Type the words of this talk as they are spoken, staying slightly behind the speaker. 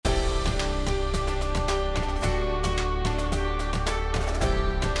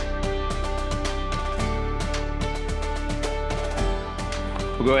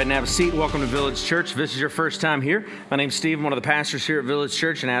We'll go ahead and have a seat. Welcome to Village Church. If this is your first time here, my name's Steve. I'm one of the pastors here at Village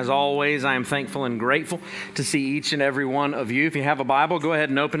Church, and as always, I am thankful and grateful to see each and every one of you. If you have a Bible, go ahead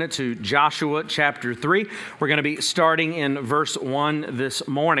and open it to Joshua chapter 3. We're going to be starting in verse 1 this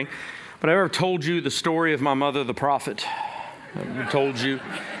morning. But I ever told you the story of my mother, the prophet? I told you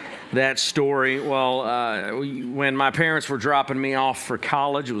that story. Well, when my parents were dropping me off for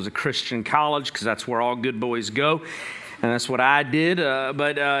college, it was a Christian college because that's where all good boys go. And that's what I did.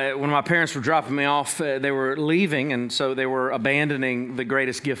 But when my parents were dropping me off, they were leaving, and so they were abandoning the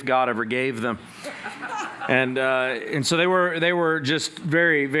greatest gift God ever gave them. And so they were just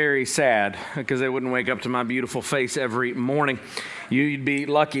very, very sad because they wouldn't wake up to my beautiful face every morning. You'd be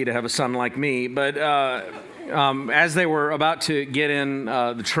lucky to have a son like me. But as they were about to get in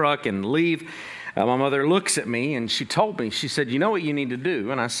the truck and leave, my mother looks at me and she told me, she said, "You know what you need to do?"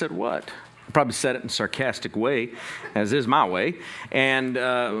 And I said, "What?" I probably said it in a sarcastic way, as is my way.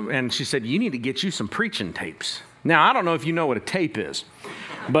 And she said, "You need to get you some preaching tapes." Now, I don't know if you know what a tape is,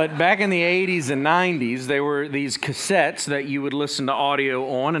 but back in the 80s and 90s, there were these cassettes that you would listen to audio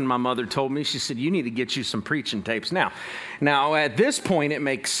on, and my mother told me, she said, "You need to get you some preaching tapes." Now, at this point, it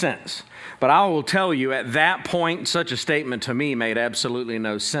makes sense. But I will tell you, at that point, such a statement to me made absolutely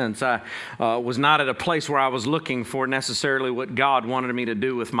no sense. I was not at a place where I was looking for necessarily what God wanted me to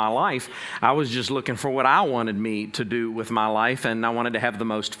do with my life. I was just looking for what I wanted me to do with my life, and I wanted to have the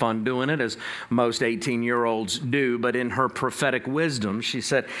most fun doing it, as most 18-year-olds do. But in her prophetic wisdom, she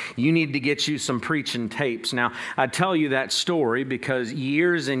said, "You need to get you some preaching tapes." Now, I tell you that story because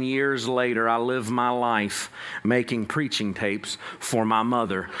years and years later, I lived my life making preaching tapes for my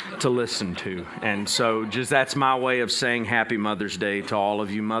mother to listen to. And so that's my way of saying Happy Mother's Day to all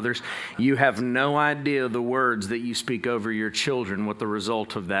of you mothers. You have no idea the words that you speak over your children, what the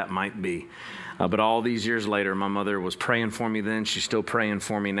result of that might be. But all these years later, my mother was praying for me then. She's still praying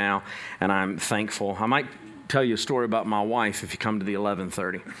for me now, and I'm thankful. I might tell you a story about my wife if you come to the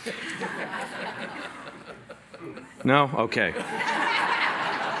 11:30. No? Okay.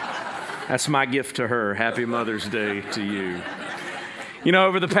 That's my gift to her. Happy Mother's Day to you. You know,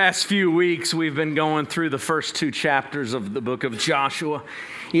 over the past few weeks, we've been going through the first two chapters of the book of Joshua.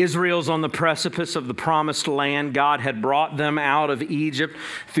 Israel's on the precipice of the promised land. God had brought them out of Egypt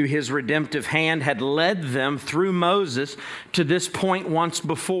through his redemptive hand, had led them through Moses to this point once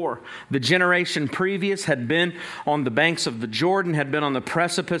before. The generation previous had been on the banks of the Jordan, had been on the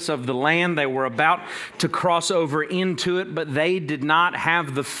precipice of the land. They were about to cross over into it, but they did not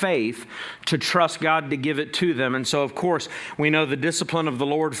have the faith to trust God to give it to them. And so, of course, we know the discipline of the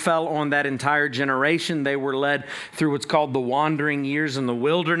Lord fell on that entire generation. They were led through what's called the wandering years in the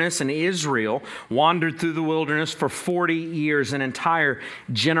wilderness, and Israel wandered through the wilderness for 40 years. An entire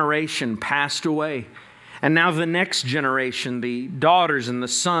generation passed away. And now the next generation, the daughters and the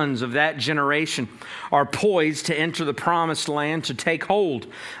sons of that generation, are poised to enter the promised land, to take hold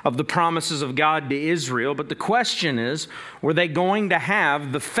of the promises of God to Israel. But the question is, were they going to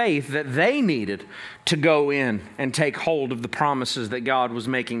have the faith that they needed to go in and take hold of the promises that God was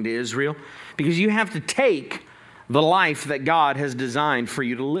making to Israel? Because you have to take the life that God has designed for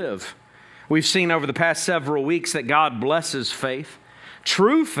you to live. We've seen over the past several weeks that God blesses faith.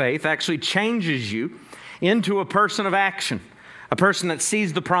 True faith actually changes you into a person of action, a person that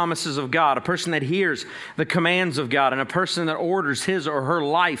sees the promises of God, a person that hears the commands of God, and a person that orders his or her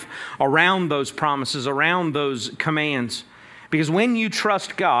life around those promises, around those commands. Because when you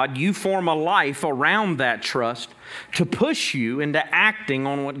trust God, you form a life around that trust to push you into acting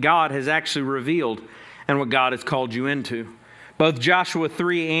on what God has actually revealed and what God has called you into. Both Joshua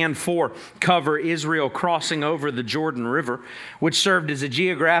 3 and 4 cover Israel crossing over the Jordan River, which served as a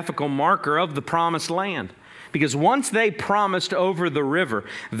geographical marker of the promised land. Because once they promised over the river,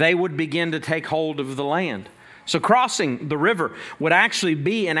 they would begin to take hold of the land. So crossing the river would actually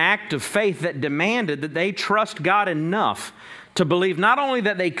be an act of faith that demanded that they trust God enough to believe not only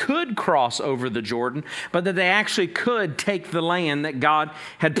that they could cross over the Jordan, but that they actually could take the land that God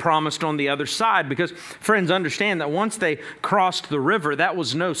had promised on the other side. Because, friends, understand that once they crossed the river, that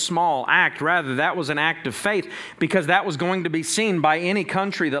was no small act. Rather, that was an act of faith, because that was going to be seen by any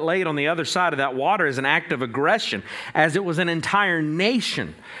country that laid on the other side of that water as an act of aggression, as it was an entire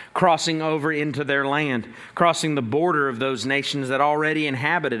nation crossing over into their land, crossing the border of those nations that already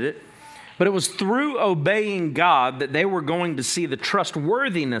inhabited it. But it was through obeying God that they were going to see the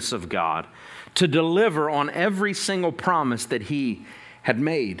trustworthiness of God to deliver on every single promise that he had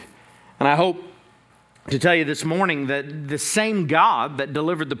made. And I hope to tell you this morning that the same God that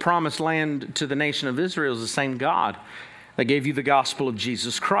delivered the promised land to the nation of Israel is the same God that gave you the gospel of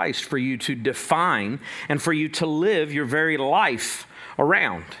Jesus Christ for you to define and for you to live your very life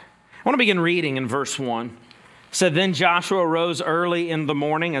around. I want to begin reading in verse 1. It said, "Then Joshua rose early in the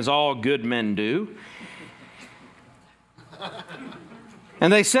morning, as all good men do.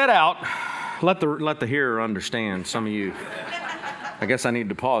 And they set out," let the hearer understand. Some of you, I guess I need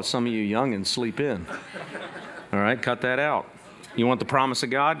to pause. Some of you youngins sleep in. All right, cut that out. You want the promise of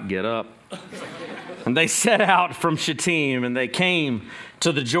God? Get up. "And they set out from Shittim, and they came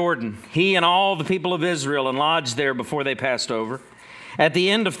to the Jordan, he and all the people of Israel, and lodged there before they passed over. At the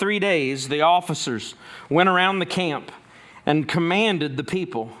end of 3 days, the officers went around the camp and commanded the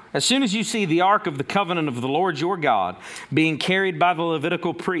people, 'As soon as you see the ark of the covenant of the Lord your God being carried by the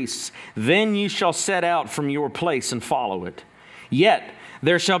Levitical priests, then you shall set out from your place and follow it. Yet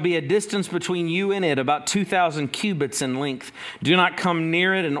there shall be a distance between you and it, about 2,000 cubits in length. Do not come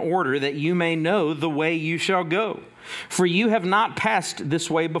near it in order that you may know the way you shall go, for you have not passed this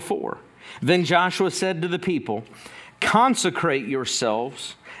way before.' Then Joshua said to the people, 'Consecrate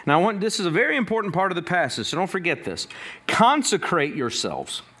yourselves.'" Now, this is a very important part of the passage, so don't forget this. "Consecrate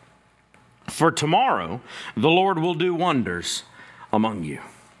yourselves, for tomorrow the Lord will do wonders among you."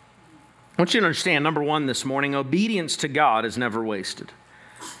 I want you to understand, number one this morning, obedience to God is never wasted.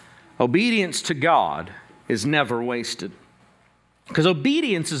 Obedience to God is never wasted. Because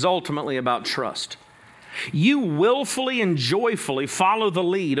obedience is ultimately about trust. You willfully and joyfully follow the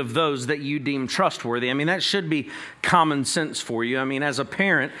lead of those that you deem trustworthy. I mean, that should be common sense for you. I mean, as a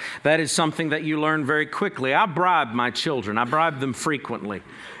parent, that is something that you learn very quickly. I bribe my children. I bribe them frequently.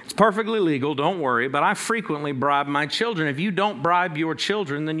 It's perfectly legal, don't worry, but I frequently bribe my children. If you don't bribe your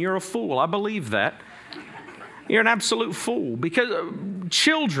children, then you're a fool. I believe that. You're an absolute fool, because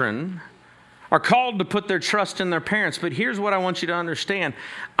children are called to put their trust in their parents. But here's what I want you to understand.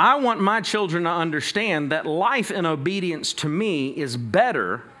 I want my children to understand that life in obedience to me is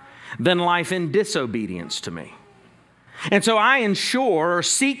better than life in disobedience to me. And so I ensure, or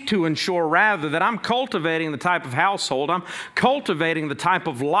seek to ensure rather, that I'm cultivating the type of household, I'm cultivating the type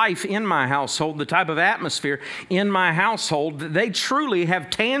of life in my household, the type of atmosphere in my household, that they truly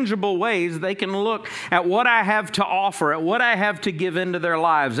have tangible ways they can look at what I have to offer, at what I have to give into their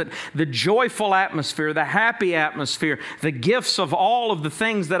lives, at the joyful atmosphere, the happy atmosphere, the gifts of all of the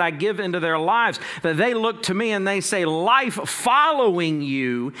things that I give into their lives, that they look to me and they say, life following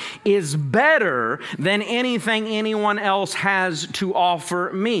you is better than anything anyone else has to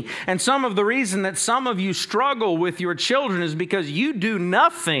offer me. And some of the reason that some of you struggle with your children is because you do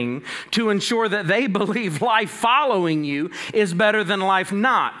nothing to ensure that they believe life following you is better than life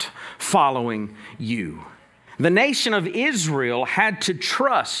not following you. The nation of Israel had to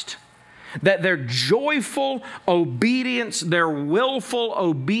trust that their joyful obedience, their willful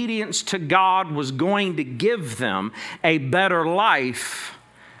obedience to God was going to give them a better life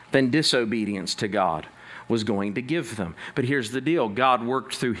than disobedience to God was going to give them. But here's the deal. God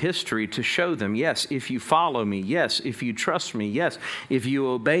worked through history to show them, yes, if you follow me, yes, if you trust me, yes, if you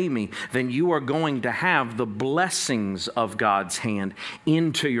obey me, then you are going to have the blessings of God's hand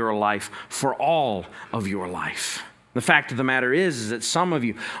into your life for all of your life. The fact of the matter is that some of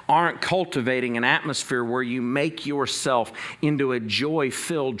you aren't cultivating an atmosphere where you make yourself into a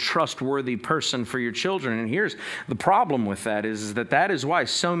joy-filled, trustworthy person for your children. And here's the problem with that is that is why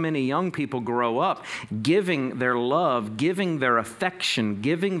so many young people grow up giving their love, giving their affection,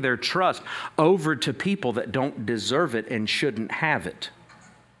 giving their trust over to people that don't deserve it and shouldn't have it.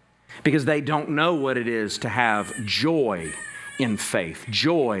 Because they don't know what it is to have joy in faith,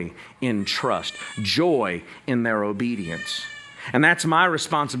 joy in trust, joy in their obedience. And that's my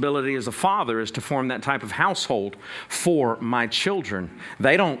responsibility as a father, is to form that type of household for my children.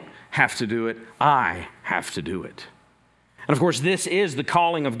 They don't have to do it, I have to do it. And of course, this is the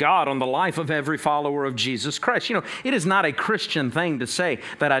calling of God on the life of every follower of Jesus Christ. You know, it is not a Christian thing to say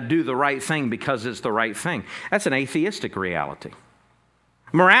that I do the right thing because it's the right thing. That's an atheistic reality.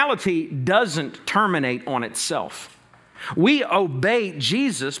 Morality doesn't terminate on itself. We obey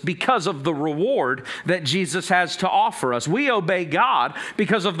Jesus because of the reward that Jesus has to offer us. We obey God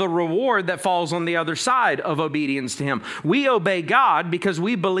because of the reward that falls on the other side of obedience to Him. We obey God because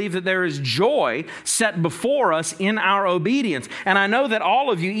we believe that there is joy set before us in our obedience. And I know that all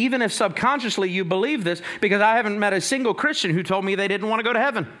of you, even if subconsciously you believe this, because I haven't met a single Christian who told me they didn't want to go to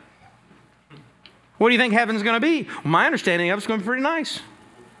heaven. What do you think heaven's going to be? Well, my understanding of it's going to be pretty nice.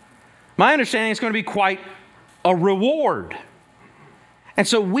 My understanding is going to be quite a reward. And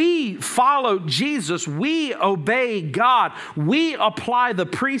so we follow Jesus, we obey God, we apply the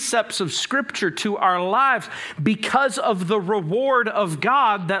precepts of Scripture to our lives because of the reward of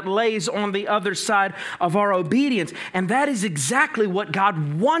God that lays on the other side of our obedience. And that is exactly what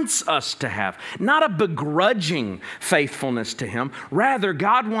God wants us to have, not a begrudging faithfulness to Him. Rather,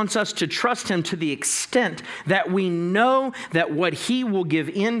 God wants us to trust Him to the extent that we know that what He will give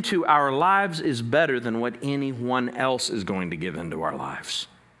into our lives is better than what anyone else is going to give into our lives.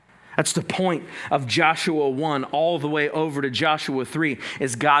 That's the point of Joshua 1 all the way over to Joshua 3,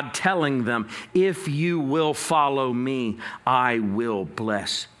 is God telling them, if you will follow me, I will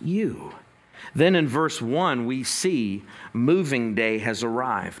bless you. Then in verse 1, we see moving day has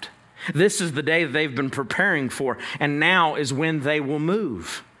arrived. This is the day that they've been preparing for, and now is when they will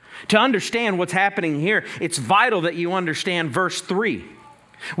move. To understand what's happening here, it's vital that you understand verse 3.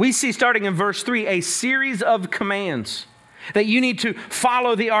 We see, starting in verse 3, a series of commands. That you need to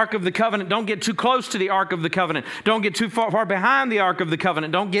follow the Ark of the Covenant. Don't get too close to the Ark of the Covenant. Don't get too far behind the Ark of the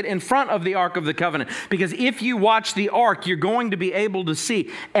Covenant. Don't get in front of the Ark of the Covenant. Because if you watch the Ark, you're going to be able to see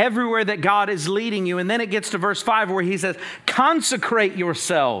everywhere that God is leading you. And then it gets to verse 5 where He says, consecrate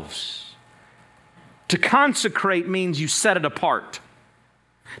yourselves. To consecrate means you set it apart.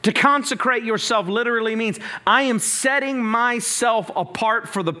 To consecrate yourself literally means I am setting myself apart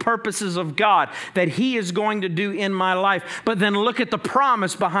for the purposes of God that He is going to do in my life. But then look at the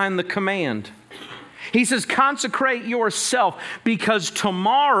promise behind the command. He says, consecrate yourself because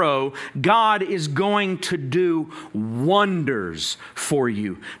tomorrow God is going to do wonders for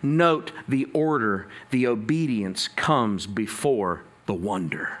you. Note the order, the obedience comes before the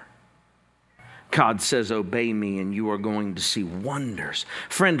wonder. God says, obey me and you are going to see wonders.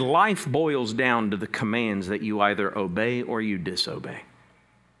 Friend, life boils down to the commands that you either obey or you disobey.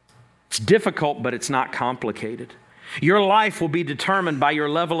 It's difficult, but it's not complicated. Your life will be determined by your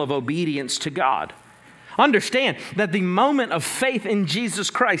level of obedience to God. Understand that the moment of faith in Jesus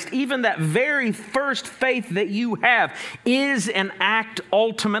Christ, even that very first faith that you have, is an act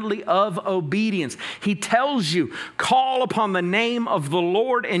ultimately of obedience. He tells you, call upon the name of the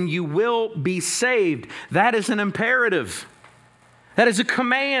Lord and you will be saved. That is an imperative. That is a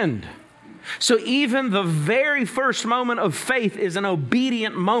command. So even the very first moment of faith is an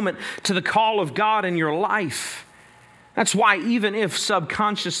obedient moment to the call of God in your life. That's why even if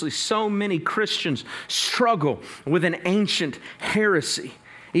subconsciously so many Christians struggle with an ancient heresy,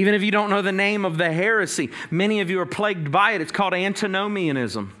 even if you don't know the name of the heresy, many of you are plagued by it. It's called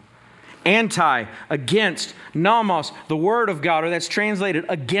antinomianism. Anti, against, nomos, the word of God, or that's translated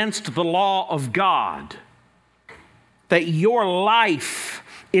against the law of God. That your life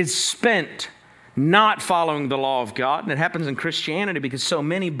is spent not following the law of God. And it happens in Christianity because so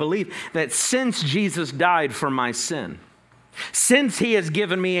many believe that since Jesus died for my sin, since He has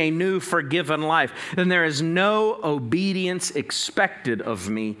given me a new forgiven life, then there is no obedience expected of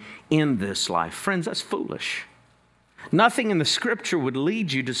me in this life. Friends, that's foolish. Nothing in the Scripture would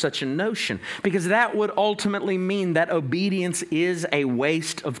lead you to such a notion because that would ultimately mean that obedience is a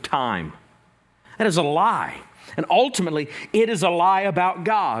waste of time. That is a lie. And ultimately, it is a lie about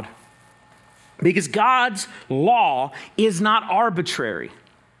God. Because God's law is not arbitrary.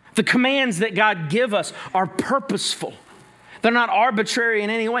 The commands that God gives us are purposeful. They're not arbitrary in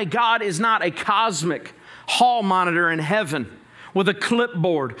any way. God is not a cosmic hall monitor in heaven with a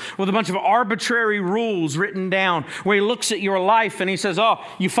clipboard, with a bunch of arbitrary rules written down, where He looks at your life and He says, oh,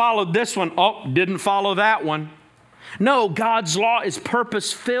 you followed this one. Oh, didn't follow that one. No, God's law is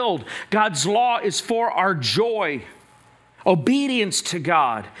purpose-filled. God's law is for our joy. Obedience to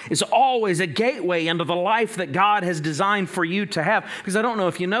God is always a gateway into the life that God has designed for you to have. Because I don't know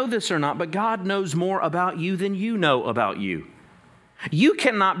if you know this or not, but God knows more about you than you know about you. You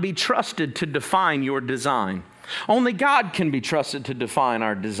cannot be trusted to define your design. Only God can be trusted to define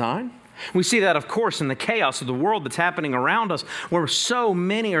our design. We see that, of course, in the chaos of the world that's happening around us, where so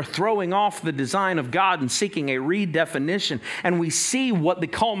many are throwing off the design of God and seeking a redefinition. And we see what the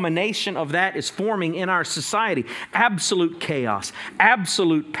culmination of that is forming in our society. Absolute chaos,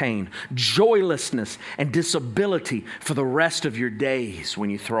 absolute pain, joylessness, and disability for the rest of your days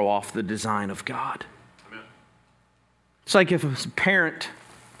when you throw off the design of God. Amen. It's like if a parent,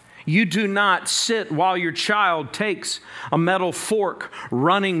 you do not sit while your child takes a metal fork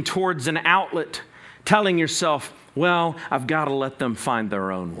running towards an outlet, telling yourself, well, I've got to let them find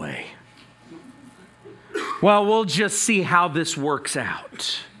their own way. Well, we'll just see how this works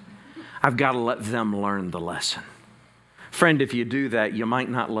out. I've got to let them learn the lesson. Friend, if you do that, you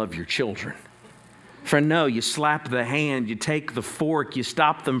might not love your children. Friend, no, you slap the hand, you take the fork, you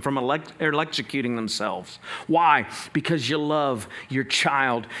stop them from electrocuting themselves. Why? Because you love your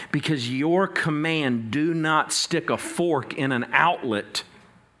child. Because your command, do not stick a fork in an outlet,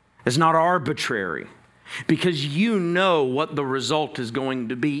 is not arbitrary. Because you know what the result is going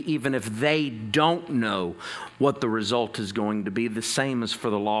to be, even if they don't know what the result is going to be. The same as for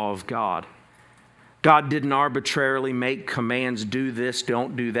the law of God. God didn't arbitrarily make commands, do this,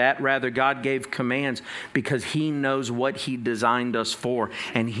 don't do that. Rather, God gave commands because He knows what He designed us for.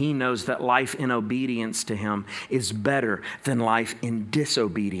 And He knows that life in obedience to Him is better than life in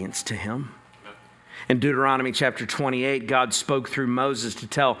disobedience to Him. In Deuteronomy chapter 28, God spoke through Moses to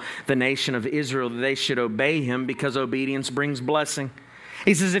tell the nation of Israel that they should obey Him because obedience brings blessing.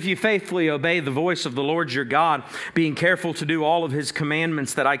 He says, if you faithfully obey the voice of the Lord your God, being careful to do all of His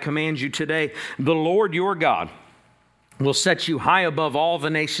commandments that I command you today, the Lord your God will set you high above all the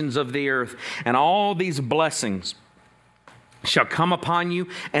nations of the earth, and all these blessings shall come upon you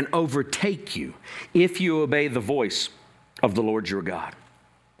and overtake you if you obey the voice of the Lord your God.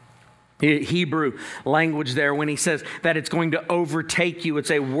 Hebrew language there, when he says that it's going to overtake you, it's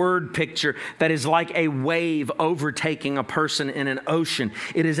a word picture that is like a wave overtaking a person in an ocean.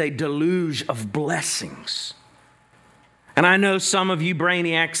 It is a deluge of blessings. And I know some of you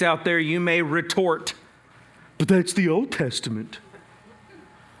brainiacs out there, you may retort, but that's the Old Testament.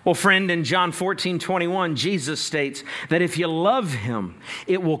 Well, friend, in John 14:21, Jesus states that if you love Him,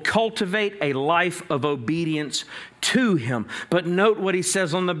 it will cultivate a life of obedience to Him. But note what He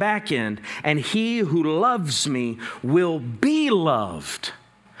says on the back end, and he who loves me will be loved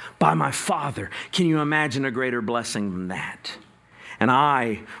by my Father. Can you imagine a greater blessing than that? And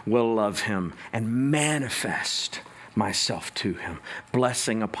I will love him and manifest myself to him.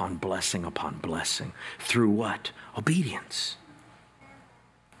 Blessing upon blessing upon blessing. Through what? Obedience.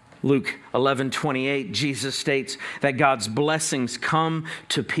 Luke 11:28, Jesus states that God's blessings come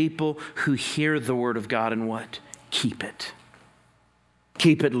to people who hear the word of God and what? Keep it.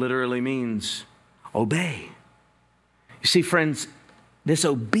 Keep it literally means obey. You see, friends, this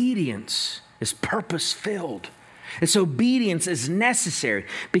obedience is purpose-filled. This obedience is necessary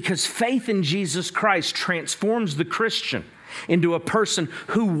because faith in Jesus Christ transforms the Christian into a person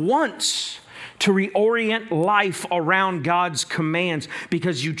who wants to reorient life around God's commands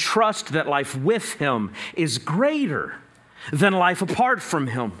because you trust that life with Him is greater than life apart from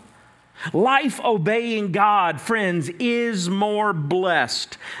Him. Life obeying God, friends, is more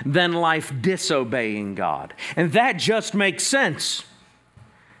blessed than life disobeying God. And that just makes sense.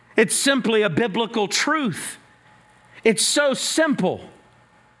 It's simply a biblical truth. It's so simple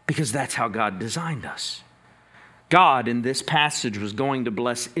because that's how God designed us. God, in this passage, was going to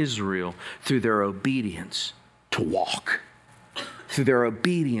bless Israel through their obedience to walk, through their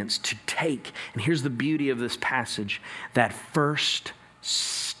obedience to take. And here's the beauty of this passage, that first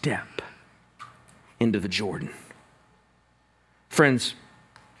step into the Jordan. Friends,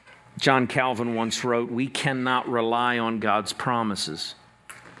 John Calvin once wrote, "We cannot rely on God's promises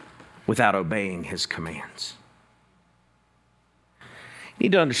without obeying His commands." You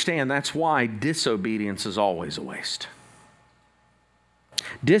need to understand that's why disobedience is always a waste.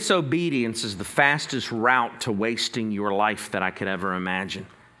 Disobedience is the fastest route to wasting your life that I could ever imagine.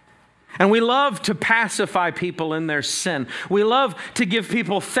 And we love to pacify people in their sin. We love to give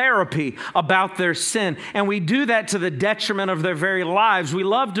people therapy about their sin. And we do that to the detriment of their very lives. We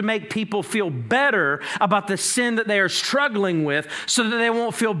love to make people feel better about the sin that they are struggling with so that they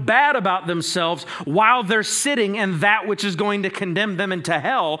won't feel bad about themselves while they're sitting in that which is going to condemn them into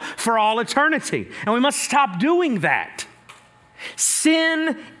hell for all eternity. And we must stop doing that.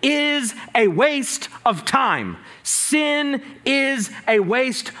 Sin is a waste of time. Sin is a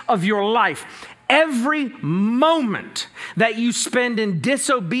waste of your life. Every moment that you spend in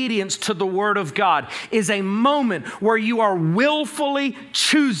disobedience to the Word of God is a moment where you are willfully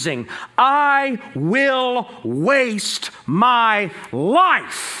choosing, I will waste my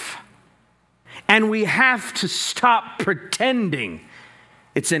life. And we have to stop pretending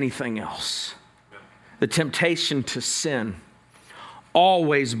it's anything else. The temptation to sin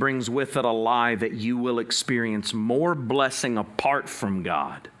always brings with it a lie that you will experience more blessing apart from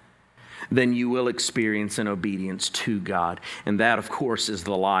God than you will experience in obedience to God. And that, of course, is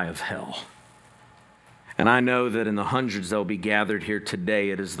the lie of hell. And I know that in the hundreds that will be gathered here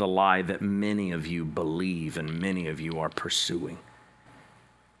today, it is the lie that many of you believe and many of you are pursuing.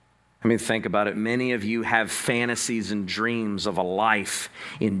 I mean, think about it. Many of you have fantasies and dreams of a life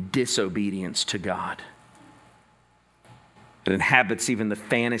in disobedience to God. It inhabits even the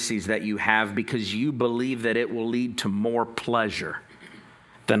fantasies that you have because you believe that it will lead to more pleasure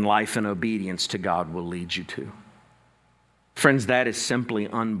then life and obedience to God will lead you to. Friends, that is simply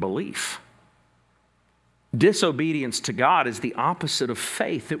unbelief. Disobedience to God is the opposite of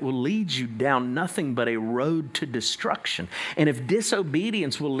faith. It will lead you down nothing but a road to destruction. And if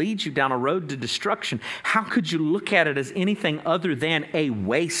disobedience will lead you down a road to destruction, how could you look at it as anything other than a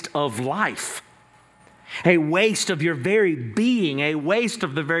waste of life? A waste of your very being, a waste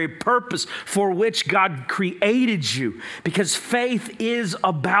of the very purpose for which God created you. Because faith is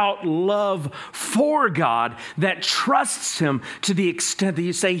about love for God that trusts Him to the extent that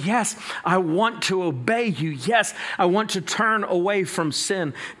you say, yes, I want to obey you. Yes, I want to turn away from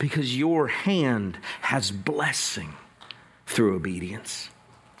sin because your hand has blessing through obedience.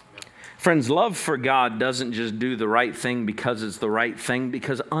 Friends, love for God doesn't just do the right thing because it's the right thing,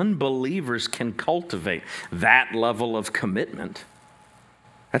 because unbelievers can cultivate that level of commitment.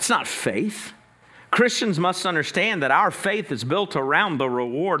 That's not faith. Christians must understand that our faith is built around the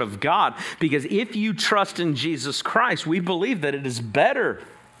reward of God, because if you trust in Jesus Christ, we believe that it is better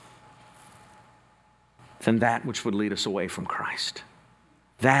than that which would lead us away from Christ.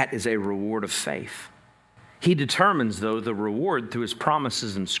 That is a reward of faith. He determines, though, the reward through His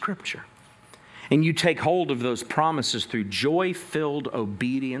promises in Scripture. And you take hold of those promises through joy-filled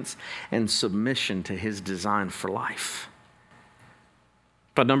obedience and submission to His design for life.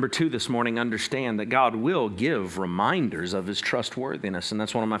 But number two this morning, understand that God will give reminders of His trustworthiness. And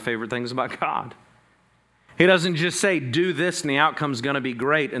that's one of my favorite things about God. He doesn't just say, do this and the outcome's going to be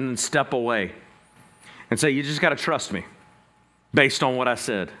great, and then step away and say, you just got to trust me based on what I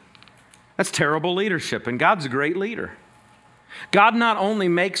said. That's terrible leadership, and God's a great leader. God not only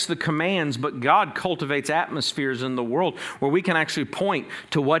makes the commands, but God cultivates atmospheres in the world where we can actually point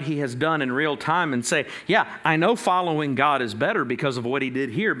to what He has done in real time and say, yeah, I know following God is better because of what He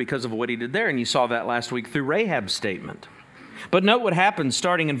did here, because of what He did there. And you saw that last week through Rahab's statement. But note what happens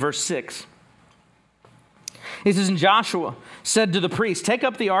starting in verse 6. He says, and Joshua said to the priests, take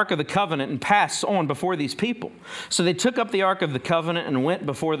up the ark of the covenant and pass on before these people. So they took up the ark of the covenant and went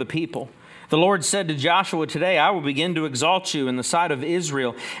before the people. The Lord said to Joshua, today I will begin to exalt you in the sight of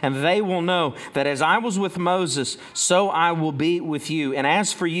Israel, and they will know that as I was with Moses, so I will be with you. And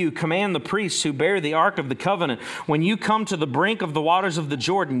as for you, command the priests who bear the ark of the covenant, when you come to the brink of the waters of the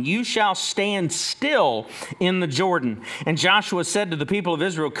Jordan, you shall stand still in the Jordan. And Joshua said to the people of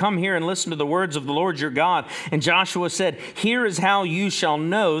Israel, come here and listen to the words of the Lord your God. And Joshua said, here is how you shall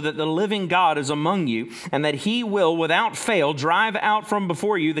know that the living God is among you, and that He will without fail drive out from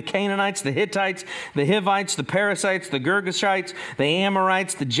before you the Canaanites, the Hittites, the Hivites, the Perizzites, the Girgashites, the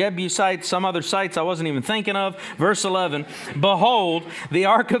Amorites, the Jebusites, some other sites I wasn't even thinking of. Verse 11, behold, the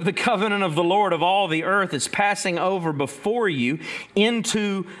ark of the covenant of the Lord of all the earth is passing over before you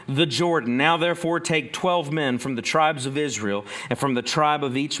into the Jordan. Now therefore take 12 men from the tribes of Israel and from the tribe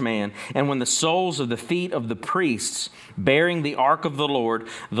of each man. And when the soles of the feet of the priests bearing the ark of the Lord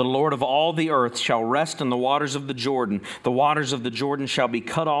of all the earth, shall rest in the waters of the Jordan, the waters of the Jordan shall be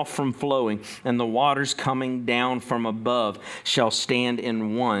cut off from flowing, and the waters coming down from above shall stand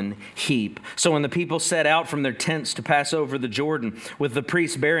in one heap. So when the people set out from their tents to pass over the Jordan, with the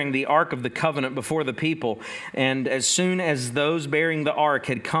priests bearing the ark of the covenant before the people, and as soon as those bearing the ark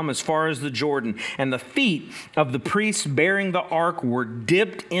had come as far as the Jordan, and the feet of the priests bearing the ark were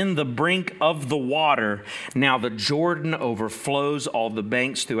dipped in the brink of the water, now the Jordan overflows all the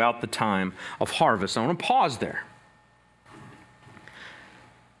banks throughout the time of harvest. I want to pause there.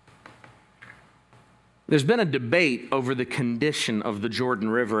 There's been a debate over the condition of the Jordan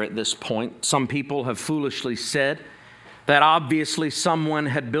River at this point. Some people have foolishly said that obviously someone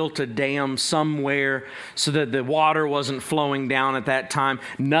had built a dam somewhere so that the water wasn't flowing down at that time.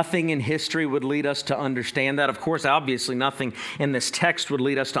 Nothing in history would lead us to understand that. Of course, obviously nothing in this text would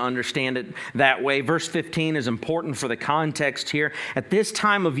lead us to understand it that way. Verse 15 is important for the context here. At this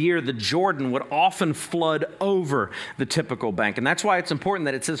time of year, the Jordan would often flood over the typical bank. And that's why it's important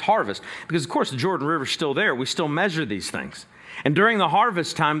that it says harvest. Because, of course, the Jordan River is still there. We still measure these things. And during the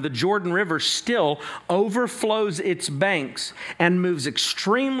harvest time, the Jordan River still overflows its banks and moves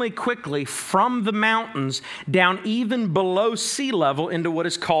extremely quickly from the mountains down even below sea level into what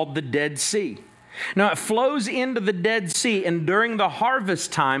is called the Dead Sea. Now, it flows into the Dead Sea, and during the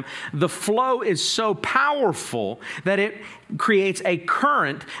harvest time, the flow is so powerful that it creates a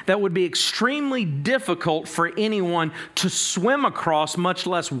current that would be extremely difficult for anyone to swim across, much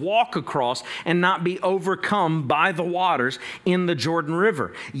less walk across, and not be overcome by the waters in the Jordan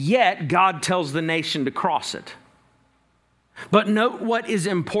River. Yet, God tells the nation to cross it. But note what is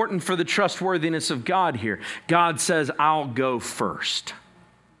important for the trustworthiness of God here. God says, I'll go first.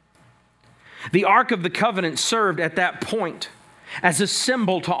 The Ark of the Covenant served at that point as a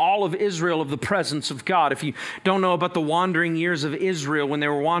symbol to all of Israel of the presence of God. If you don't know about the wandering years of Israel, when they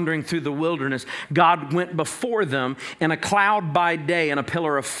were wandering through the wilderness, God went before them in a cloud by day and a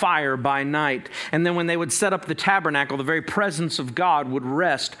pillar of fire by night. And then when they would set up the tabernacle, the very presence of God would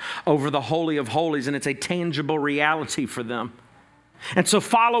rest over the Holy of Holies, and it's a tangible reality for them. And so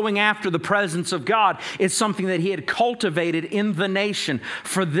following after the presence of God is something that he had cultivated in the nation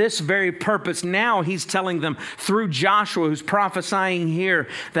for this very purpose. Now he's telling them through Joshua, who's prophesying here,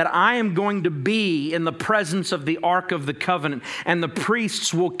 that I am going to be in the presence of the Ark of the Covenant, and the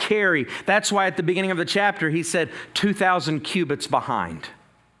priests will carry. That's why at the beginning of the chapter he said 2,000 cubits behind.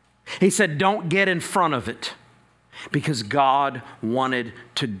 He said, don't get in front of it, because God wanted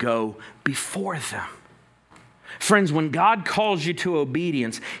to go before them. Friends, when God calls you to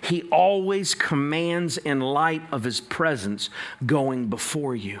obedience, he always commands in light of his presence going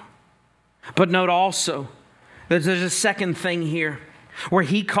before you. But note also that there's a second thing here, where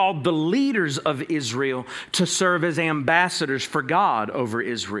he called the leaders of Israel to serve as ambassadors for God over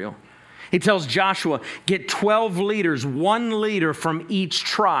Israel. He tells Joshua, get 12 leaders, one leader from each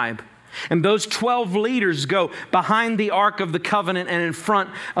tribe. And those 12 leaders go behind the Ark of the Covenant and in front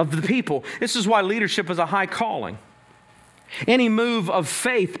of the people. This is why leadership is a high calling. Any move of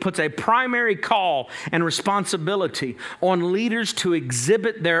faith puts a primary call and responsibility on leaders to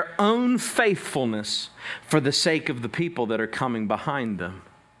exhibit their own faithfulness for the sake of the people that are coming behind them.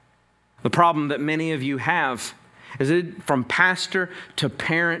 The problem that many of you have is that from pastor to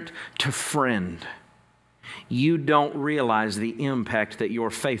parent to friend, you don't realize the impact that your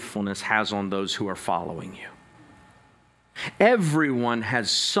faithfulness has on those who are following you. Everyone has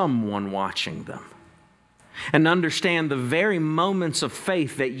someone watching them. And understand the very moments of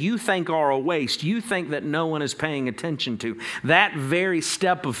faith that you think are a waste, you think that no one is paying attention to, that very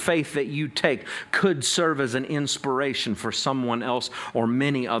step of faith that you take could serve as an inspiration for someone else or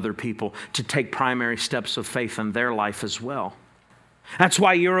many other people to take primary steps of faith in their life as well. That's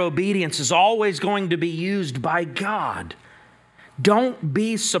why your obedience is always going to be used by God. Don't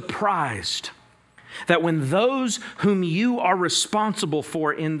be surprised that when those whom you are responsible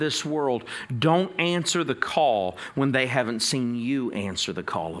for in this world don't answer the call when they haven't seen you answer the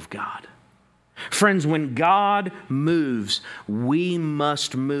call of God. Friends, when God moves, we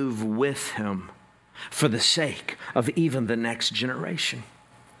must move with him for the sake of even the next generation.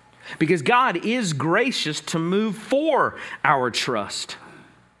 Because God is gracious to move for our trust.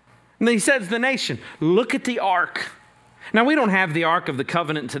 And then he says to the nation, look at the ark. Now, we don't have the Ark of the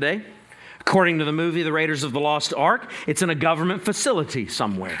Covenant today. According to the movie, The Raiders of the Lost Ark, it's in a government facility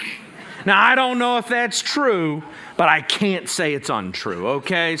somewhere. Now, I don't know if that's true, but I can't say it's untrue,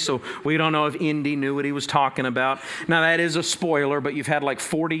 okay? So we don't know if Indy knew what he was talking about. Now, that is a spoiler, but you've had like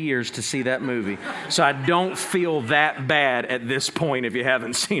 40 years to see that movie. So I don't feel that bad at this point if you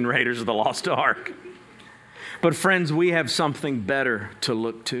haven't seen Raiders of the Lost Ark. But friends, we have something better to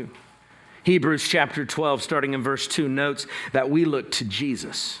look to. Hebrews chapter 12, starting in verse 2, notes that we look to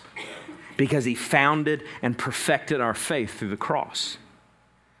Jesus because he founded and perfected our faith through the cross.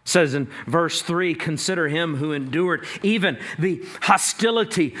 It says in verse 3, consider him who endured even the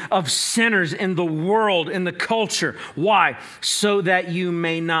hostility of sinners in the world, in the culture. Why? So that you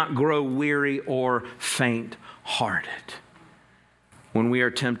may not grow weary or faint-hearted. When we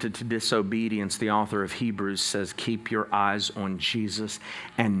are tempted to disobedience, the author of Hebrews says, keep your eyes on Jesus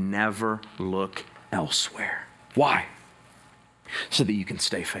and never look elsewhere. Why? So that you can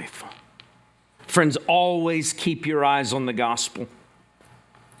stay faithful. Friends, always keep your eyes on the gospel,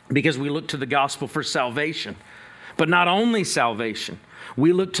 because we look to the gospel for salvation. But not only salvation,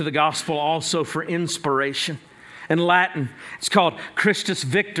 we look to the gospel also for inspiration. In Latin, it's called Christus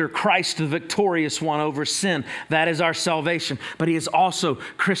Victor, Christ the victorious one over sin. That is our salvation. But he is also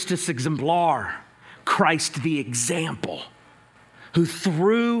Christus Exemplar, Christ the example, who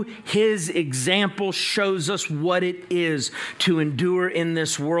through his example shows us what it is to endure in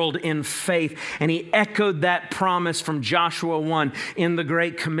this world in faith. And he echoed that promise from Joshua 1 in the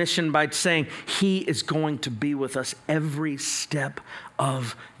Great Commission by saying he is going to be with us every step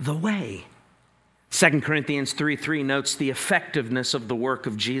of the way. 2 Corinthians 3:3 notes the effectiveness of the work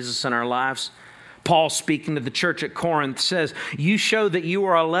of Jesus in our lives. Paul, speaking to the church at Corinth, says, you show that you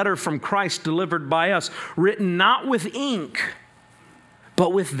are a letter from Christ delivered by us, written not with ink,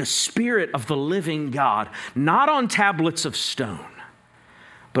 but with the Spirit of the living God, not on tablets of stone,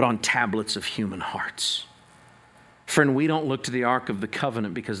 but on tablets of human hearts. Friend, we don't look to the Ark of the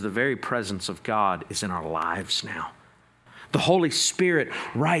Covenant because the very presence of God is in our lives now. The Holy Spirit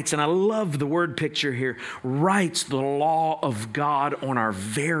writes, and I love the word picture here, writes the law of God on our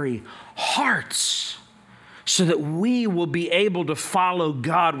very hearts. so that we will be able to follow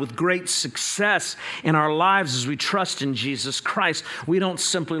God with great success in our lives as we trust in Jesus Christ. We don't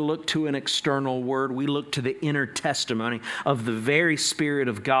simply look to an external word. We look to the inner testimony of the very Spirit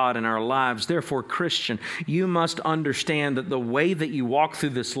of God in our lives. Therefore, Christian, you must understand that the way that you walk through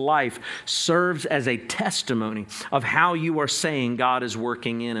this life serves as a testimony of how you are saying God is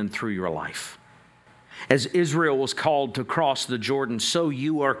working in and through your life. As Israel was called to cross the Jordan, so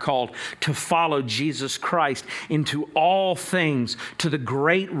you are called to follow Jesus Christ into all things to the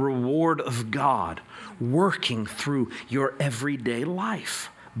great reward of God, working through your everyday life,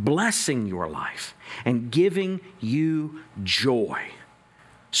 blessing your life, and giving you joy,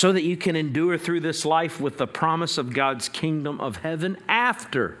 so that you can endure through this life with the promise of God's kingdom of heaven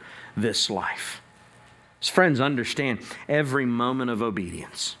after this life. As friends, understand, every moment of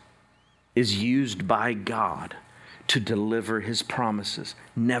obedience is used by God to deliver His promises.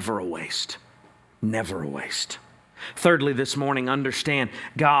 Never a waste. Never a waste. Thirdly, this morning, understand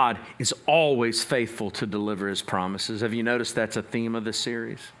God is always faithful to deliver His promises. Have you noticed that's a theme of the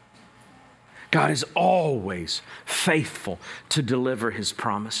series? God is always faithful to deliver His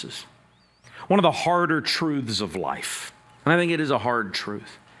promises. One of the harder truths of life, and I think it is a hard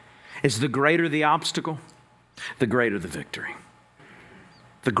truth, is the greater the obstacle, the greater the victory.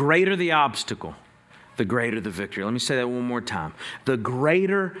 The greater the obstacle, the greater the victory. Let me say that one more time. The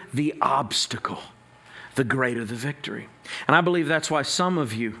greater the obstacle, the greater the victory. And I believe that's why some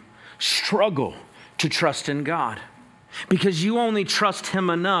of you struggle to trust in God, because you only trust Him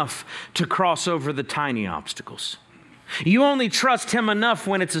enough to cross over the tiny obstacles. You only trust Him enough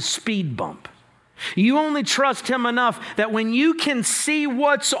when it's a speed bump. You only trust Him enough that when you can see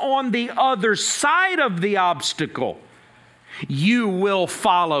what's on the other side of the obstacle, you will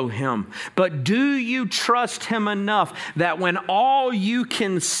follow Him. But do you trust Him enough that when all you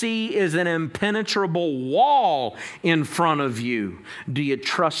can see is an impenetrable wall in front of you, do you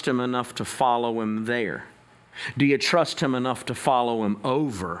trust Him enough to follow Him there? Do you trust Him enough to follow Him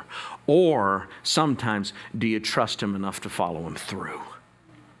over? Or sometimes, do you trust Him enough to follow Him through?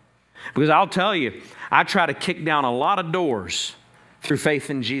 Because I'll tell you, I try to kick down a lot of doors through faith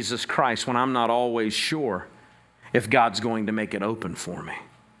in Jesus Christ when I'm not always sure if God's going to make it open for me.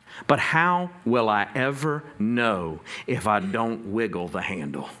 But how will I ever know if I don't wiggle the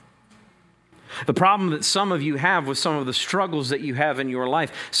handle? The problem that some of you have with some of the struggles that you have in your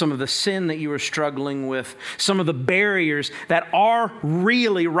life, some of the sin that you are struggling with, some of the barriers that are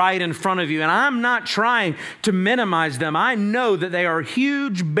really right in front of you, and I'm not trying to minimize them. I know that they are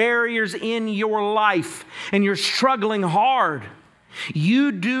huge barriers in your life, and you're struggling hard.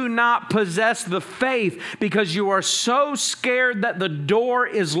 You do not possess the faith because you are so scared that the door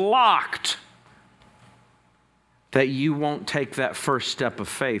is locked that you won't take that first step of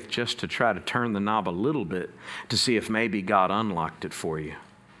faith just to try to turn the knob a little bit to see if maybe God unlocked it for you.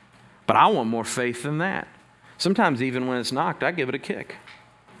 But I want more faith than that. Sometimes even when it's knocked, I give it a kick.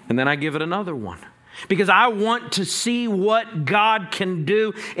 And then I give it another one. Because I want to see what God can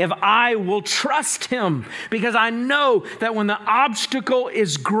do if I will trust Him. Because I know that when the obstacle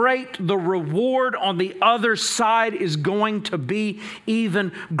is great, the reward on the other side is going to be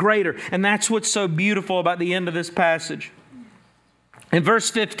even greater. And that's what's so beautiful about the end of this passage. In verse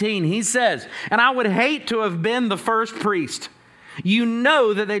 15, he says, "And I would hate to have been the first priest." You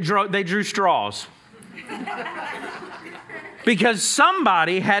know that they drew straws. Because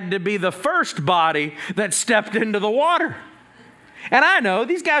somebody had to be the first body that stepped into the water. And I know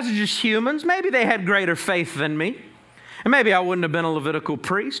these guys are just humans. Maybe they had greater faith than me. And maybe I wouldn't have been a Levitical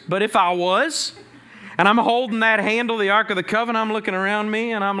priest. But if I was, and I'm holding that handle, the Ark of the Covenant, I'm looking around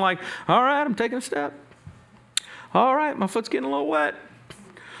me and I'm like, all right, I'm taking a step. All right, my foot's getting a little wet.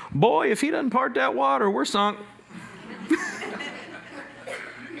 Boy, if He doesn't part that water, we're sunk.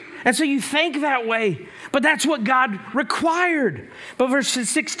 And so you think that way, but that's what God required. But verse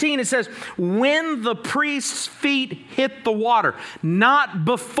 16, it says, when the priest's feet hit the water, not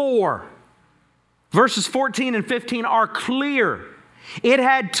before. Verses 14 and 15 are clear. It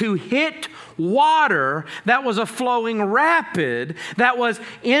had to hit water that was a flowing rapid that was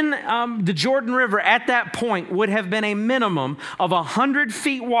in the Jordan River at that point would have been a minimum of 100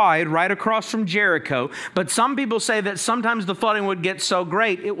 feet wide right across from Jericho. But some people say that sometimes the flooding would get so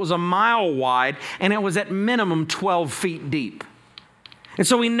great it was a mile wide and it was at minimum 12 feet deep. And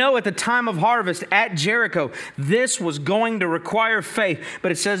so we know at the time of harvest at Jericho, this was going to require faith.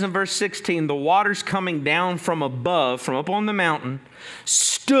 But it says in verse 16, the water's coming down from above, from up on the mountain,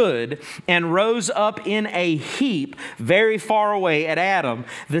 stood and rose up in a heap very far away at Adam,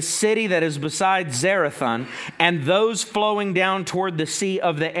 the city that is beside Zarethan, and those flowing down toward the sea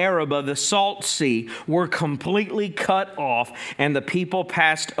of the Arabah, the salt sea, were completely cut off, and the people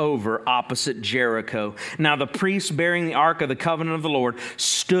passed over opposite Jericho. Now the priests bearing the ark of the covenant of the Lord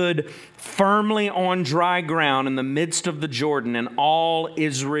stood firmly on dry ground in the midst of the Jordan, and all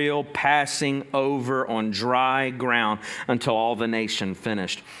Israel passing over on dry ground until all the nation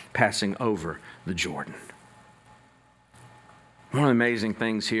finished passing over the Jordan. One of the amazing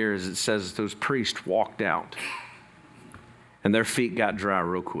things here is it says those priests walked out and their feet got dry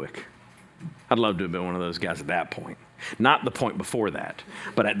real quick. I'd love to have been one of those guys at that point. Not the point before that,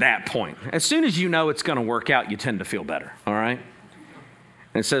 but at that point. As soon as you know it's going to work out, you tend to feel better, all right?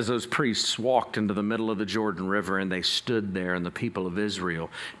 And it says those priests walked into the middle of the Jordan River and they stood there, and the people of Israel,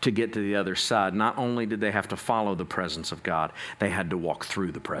 to get to the other side, not only did they have to follow the presence of God, they had to walk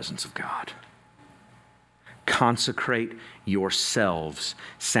through the presence of God. Consecrate yourselves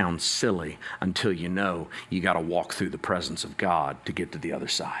sounds silly until you know you got to walk through the presence of God to get to the other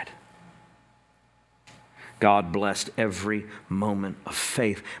side. God blessed every moment of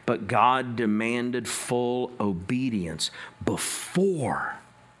faith, but God demanded full obedience before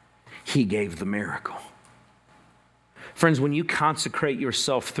He gave the miracle. Friends, when you consecrate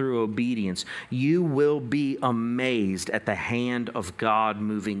yourself through obedience, you will be amazed at the hand of God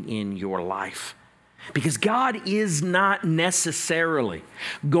moving in your life. Because God is not necessarily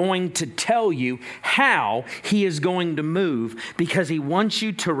going to tell you how He is going to move, because He wants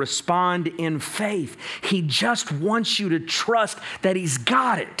you to respond in faith. He just wants you to trust that He's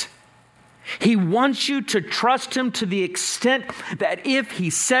got it. He wants you to trust Him to the extent that if He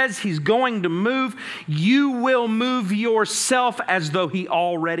says He's going to move, you will move yourself as though He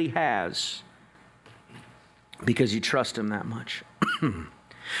already has, because you trust Him that much.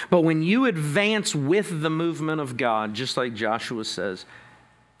 But when you advance with the movement of God, just like Joshua says,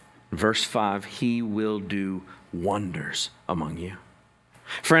 verse 5, He will do wonders among you.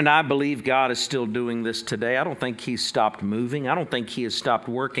 Friend, I believe God is still doing this today. I don't think He's stopped moving. I don't think He has stopped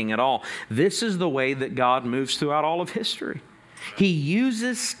working at all. This is the way that God moves throughout all of history. He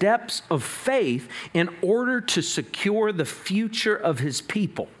uses steps of faith in order to secure the future of His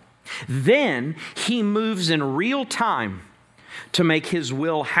people. Then He moves in real time to make His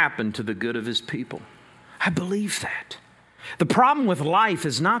will happen to the good of His people. I believe that. The problem with life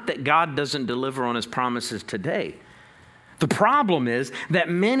is not that God doesn't deliver on His promises today. The problem is that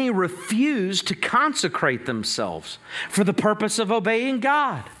many refuse to consecrate themselves for the purpose of obeying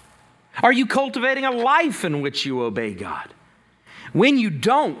God. Are you cultivating a life in which you obey God? When you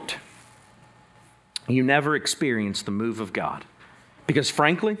don't, you never experience the move of God. Because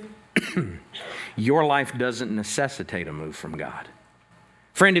frankly, your life doesn't necessitate a move from God.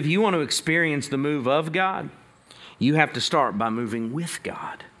 Friend, if you want to experience the move of God, you have to start by moving with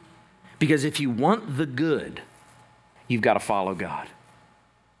God. Because if you want the good, you've got to follow God.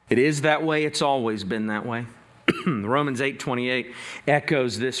 It is that way. It's always been that way. Romans 8:28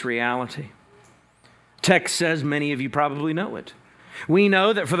 echoes this reality. Text says, many of you probably know it. We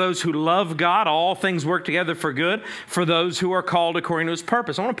know that for those who love God, all things work together for good, for those who are called according to His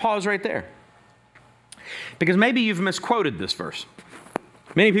purpose. I want to pause right there, because maybe you've misquoted this verse.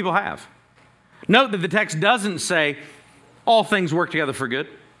 Many people have. Note that the text doesn't say all things work together for good.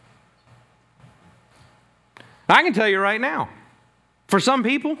 I can tell you right now, for some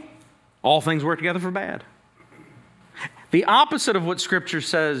people, all things work together for bad. The opposite of what Scripture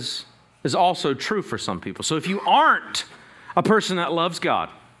says is also true for some people. So if you aren't a person that loves God,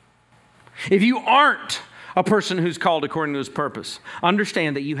 if you aren't a person who's called according to His purpose,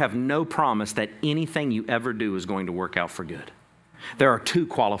 understand that you have no promise that anything you ever do is going to work out for good. There are two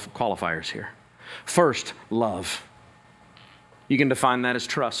qualifiers here. First, love. You can define that as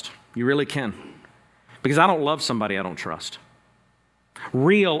trust. You really can. Because I don't love somebody I don't trust.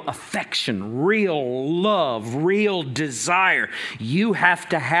 Real affection, real love, real desire. You have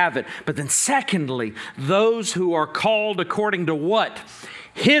to have it. But then secondly, those who are called according to what?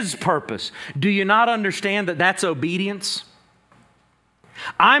 His purpose. Do you not understand that that's obedience?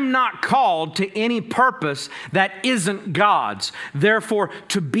 I'm not called to any purpose that isn't God's. Therefore,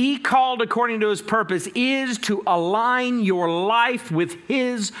 to be called according to His purpose is to align your life with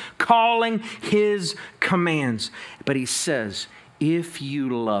His calling, His commands. But He says, if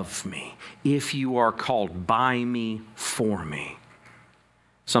you love me, if you are called by me, for me.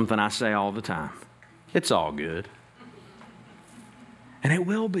 Something I say all the time. It's all good. And it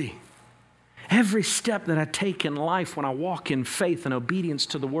will be. Every step that I take in life when I walk in faith and obedience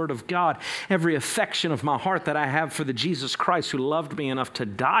to the Word of God, every affection of my heart that I have for the Jesus Christ who loved me enough to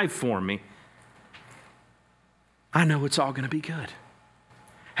die for me, I know it's all going to be good.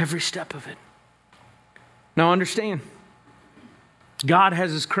 Every step of it. Now understand, God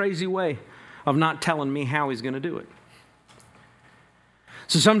has this crazy way of not telling me how He's going to do it.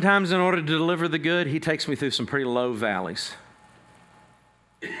 So sometimes in order to deliver the good, He takes me through some pretty low valleys.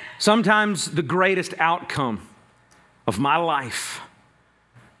 Sometimes the greatest outcome of my life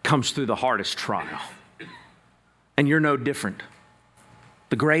comes through the hardest trial. And you're no different.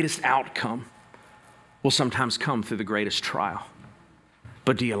 The greatest outcome will sometimes come through the greatest trial.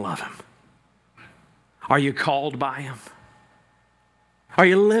 But do you love Him? Are you called by Him? Are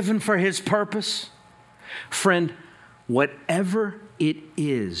you living for His purpose? Friend, whatever it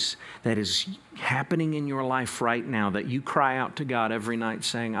is that is happening in your life right now that you cry out to God every night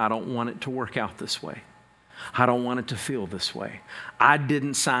saying, I don't want it to work out this way. I don't want it to feel this way. I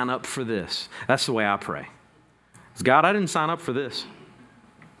didn't sign up for this. That's the way I pray. It's, God, I didn't sign up for this.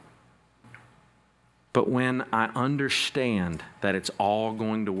 But when I understand that it's all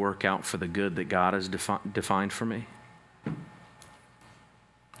going to work out for the good that God has defined for me,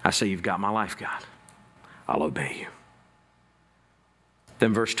 I say, you've got my life, God. I'll obey you.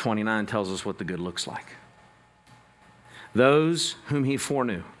 Then verse 29 tells us what the good looks like. Those whom He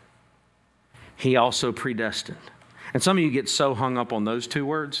foreknew, He also predestined. And some of you get so hung up on those two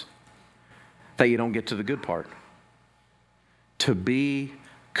words that you don't get to the good part. To be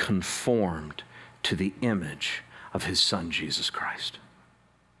conformed to the image of His Son, Jesus Christ.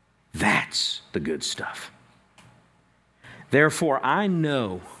 That's the good stuff. Therefore, I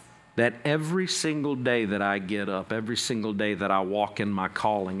know that every single day that I get up, every single day that I walk in my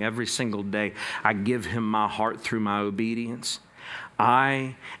calling, every single day I give Him my heart through my obedience,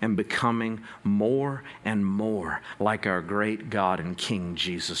 I am becoming more and more like our great God and King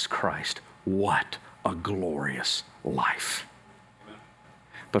Jesus Christ. What a glorious life.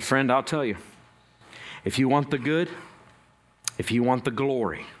 But friend, I'll tell you, if you want the good, if you want the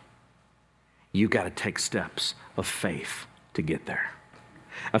glory, you got to take steps of faith to get there.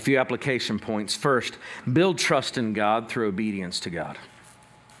 A few application points. First, build trust in God through obedience to God.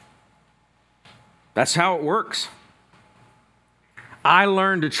 That's how it works. I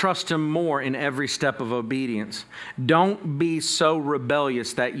learned to trust Him more in every step of obedience. Don't be so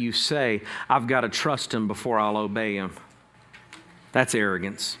rebellious that you say, I've got to trust Him before I'll obey Him. That's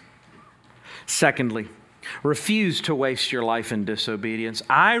arrogance. Secondly, refuse to waste your life in disobedience.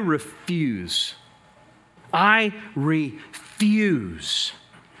 I refuse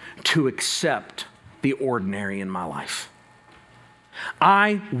to accept the ordinary in my life.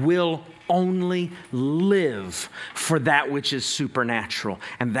 I will only live for that which is supernatural,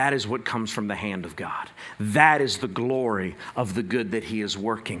 and that is what comes from the hand of God. That is the glory of the good that He is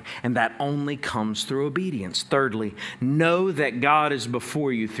working, and that only comes through obedience. Thirdly, know that God is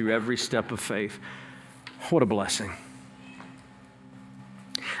before you through every step of faith. What a blessing.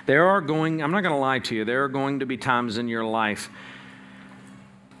 I'm not going to lie to you, there are going to be times in your life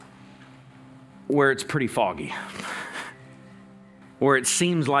where it's pretty foggy, where it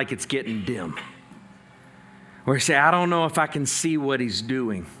seems like it's getting dim, where you say, I don't know if I can see what He's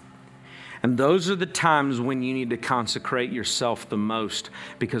doing. And those are the times when you need to consecrate yourself the most,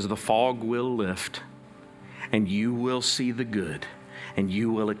 because the fog will lift and you will see the good and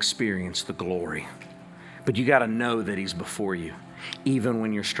you will experience the glory. But you got to know that He's before you, even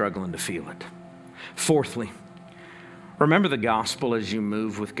when you're struggling to feel it. Fourthly, remember the gospel as you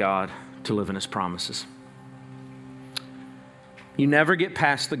move with God to live in His promises. You never get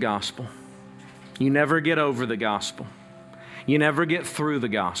past the gospel. You never get over the gospel. You never get through the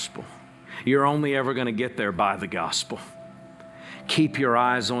gospel. You're only ever going to get there by the gospel. Keep your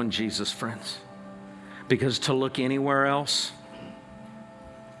eyes on Jesus, friends, because to look anywhere else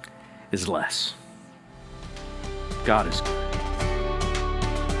is less. God is good.